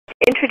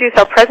introduce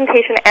our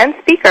presentation and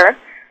speaker,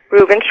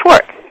 Ruben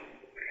Schwartz.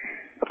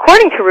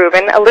 According to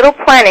Ruben, a little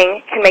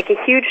planning can make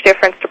a huge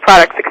difference to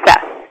product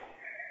success.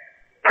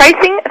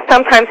 Pricing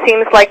sometimes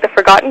seems like the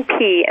forgotten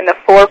P in the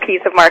 4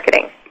 Ps of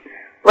marketing.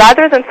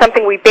 Rather than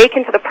something we bake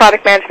into the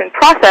product management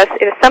process,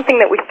 it is something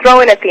that we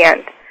throw in at the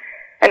end.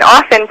 And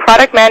often,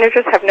 product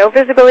managers have no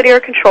visibility or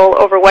control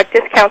over what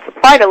discounts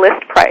apply to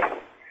list price.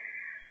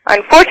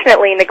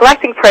 Unfortunately,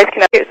 neglecting price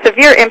can have a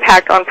severe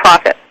impact on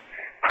profit.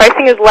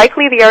 Pricing is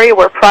likely the area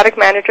where product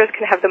managers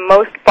can have the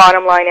most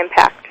bottom line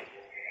impact.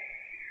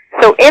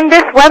 So in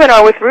this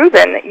webinar with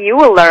Ruben, you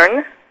will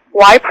learn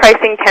why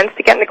pricing tends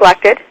to get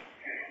neglected,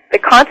 the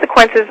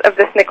consequences of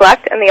this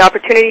neglect and the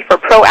opportunity for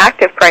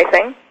proactive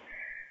pricing,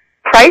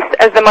 price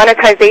as the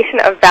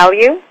monetization of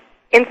value,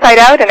 inside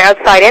out and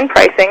outside in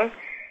pricing,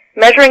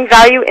 measuring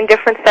value in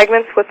different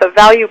segments with the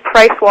Value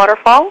Price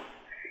Waterfall,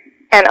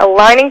 and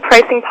aligning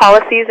pricing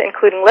policies,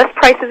 including list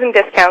prices and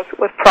discounts,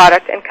 with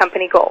product and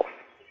company goals.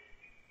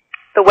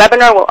 The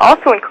webinar will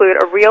also include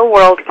a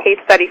real-world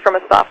case study from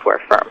a software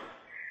firm.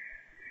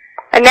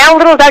 And now a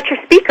little about your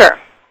speaker.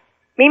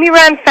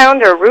 MimiRan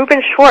founder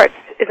Ruben Schwartz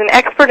is an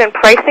expert in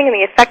pricing and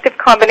the effective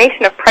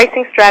combination of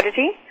pricing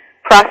strategy,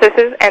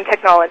 processes, and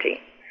technology.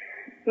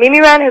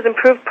 MimiRan has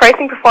improved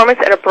pricing performance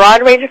at a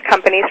broad range of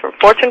companies from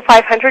Fortune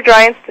 500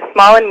 giants to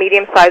small and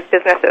medium-sized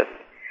businesses.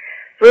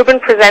 Ruben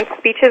presents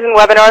speeches and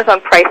webinars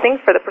on pricing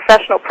for the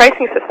Professional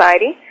Pricing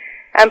Society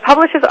and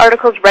publishes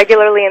articles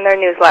regularly in their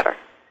newsletter.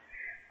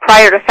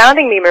 Prior to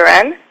founding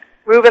MimiRan,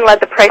 Ruben led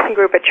the pricing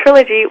group at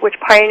Trilogy, which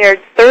pioneered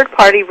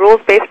third-party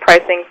rules-based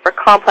pricing for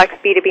complex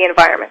B2B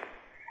environments.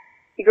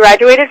 He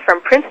graduated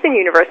from Princeton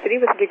University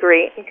with a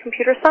degree in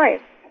computer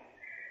science.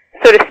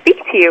 So to speak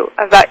to you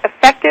about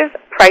effective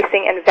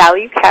pricing and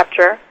value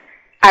capture,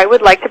 I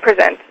would like to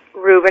present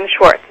Ruben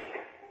Schwartz.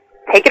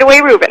 Take it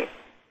away, Ruben.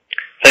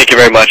 Thank you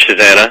very much,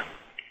 Susanna.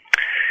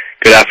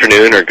 Good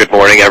afternoon or good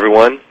morning,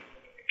 everyone.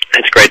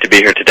 It's great to be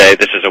here today.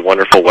 This is a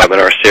wonderful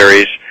webinar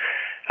series.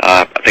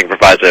 I think it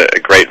provides a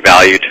great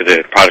value to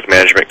the product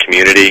management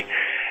community.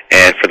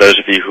 And for those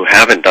of you who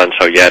haven't done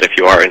so yet, if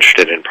you are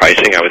interested in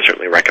pricing, I would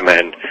certainly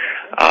recommend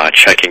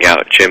checking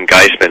out Jim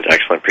Geisman's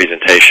excellent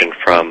presentation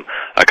from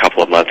a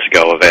couple of months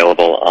ago,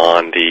 available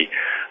on the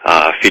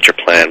Feature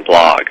Plan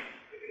blog.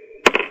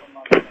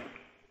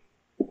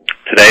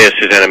 Today, as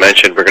Susanna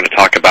mentioned, we're going to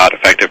talk about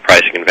effective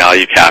pricing and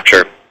value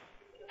capture.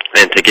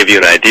 And to give you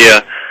an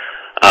idea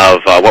of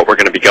what we're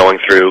going to be going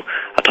through,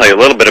 I'll tell you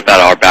a little bit about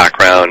our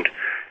background,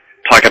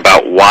 talk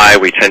about why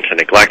we tend to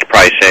neglect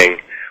pricing,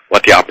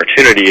 what the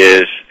opportunity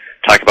is,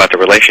 talk about the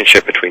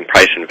relationship between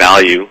price and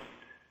value,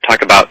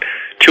 talk about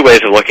 2 ways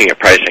of looking at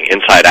pricing,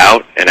 inside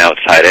out and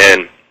outside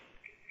in.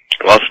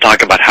 We'll also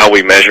talk about how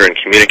we measure and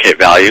communicate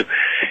value,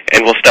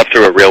 and we'll step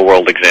through a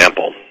real-world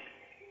example.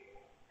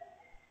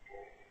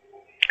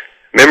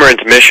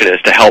 MimiRan's mission is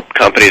to help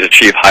companies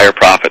achieve higher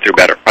profit through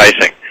better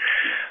pricing.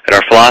 And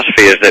our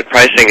philosophy is that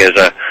pricing is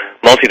a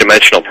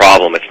multidimensional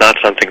problem. It's not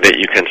something that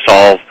you can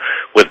solve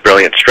with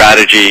brilliant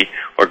strategy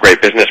or great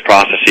business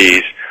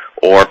processes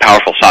or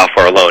powerful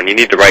software alone. You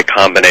need the right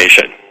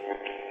combination.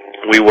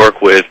 We work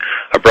with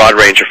a broad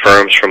range of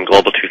firms from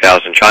Global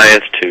 2000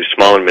 giants to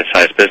small and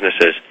mid-sized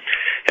businesses.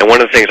 And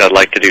one of the things I'd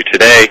like to do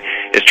today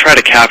is try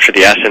to capture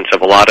the essence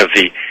of a lot of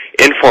the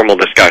informal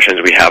discussions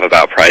we have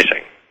about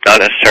pricing. Not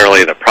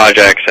necessarily the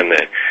projects and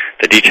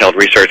the detailed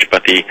research,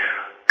 but the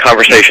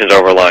conversations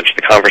over lunch,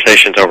 the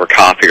conversations over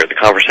coffee, or the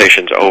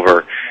conversations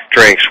over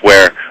drinks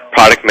where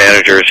product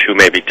managers who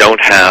maybe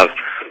don't have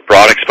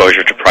broad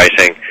exposure to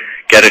pricing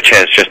get a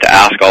chance just to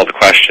ask all the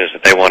questions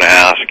that they want to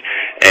ask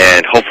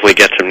and hopefully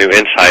get some new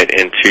insight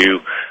into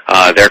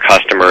their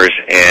customers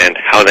and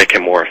how they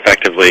can more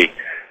effectively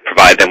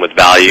provide them with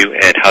value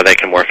and how they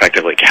can more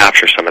effectively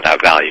capture some of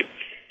that value.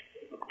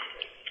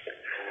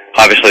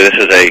 Obviously, this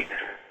is a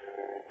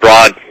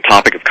broad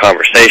topic of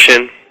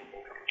conversation,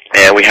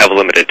 and we have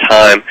limited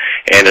time,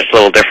 and it's a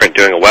little different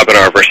doing a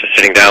webinar versus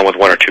sitting down with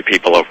 1 or 2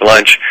 people over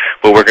lunch,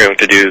 but we're going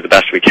to do the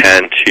best we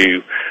can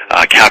to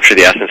capture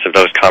the essence of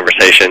those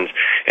conversations,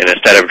 and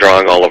instead of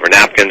drawing all over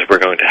napkins, we're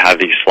going to have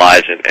these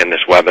slides in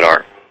this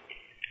webinar.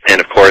 And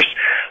of course,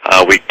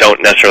 we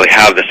don't necessarily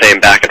have the same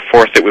back and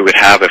forth that we would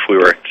have if we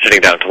were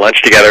sitting down to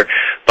lunch together,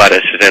 but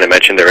as Susanna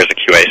mentioned, there is a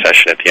QA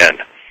session at the end.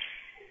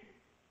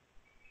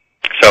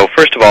 So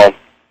first of all,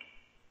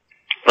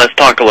 let's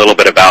talk a little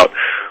bit about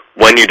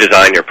when you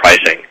design your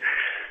pricing.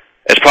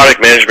 As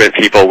product management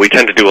people, we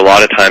tend to do a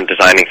lot of time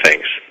designing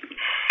things.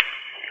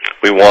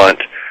 We want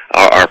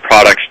our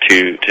products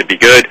to be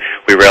good.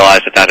 We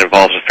realize that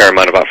involves a fair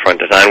amount of upfront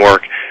design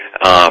work.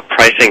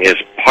 Pricing is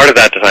part of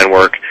that design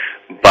work,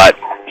 but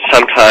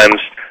sometimes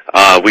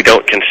we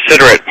don't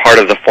consider it part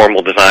of the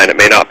formal design. It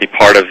may not be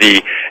part of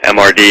the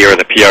MRD or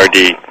the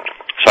PRD.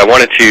 So I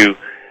wanted to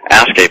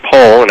ask a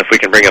poll, and if we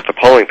can bring up the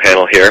polling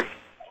panel here,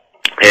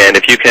 and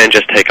if you can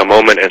just take a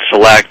moment and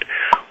select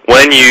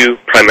when you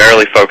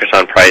primarily focus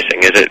on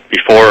pricing. Is it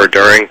before or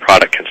during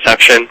product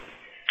conception?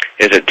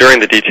 Is it during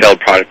the detailed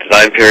product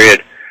design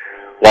period,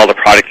 while the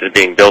product is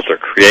being built or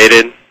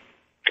created,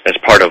 as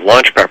part of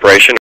launch preparation,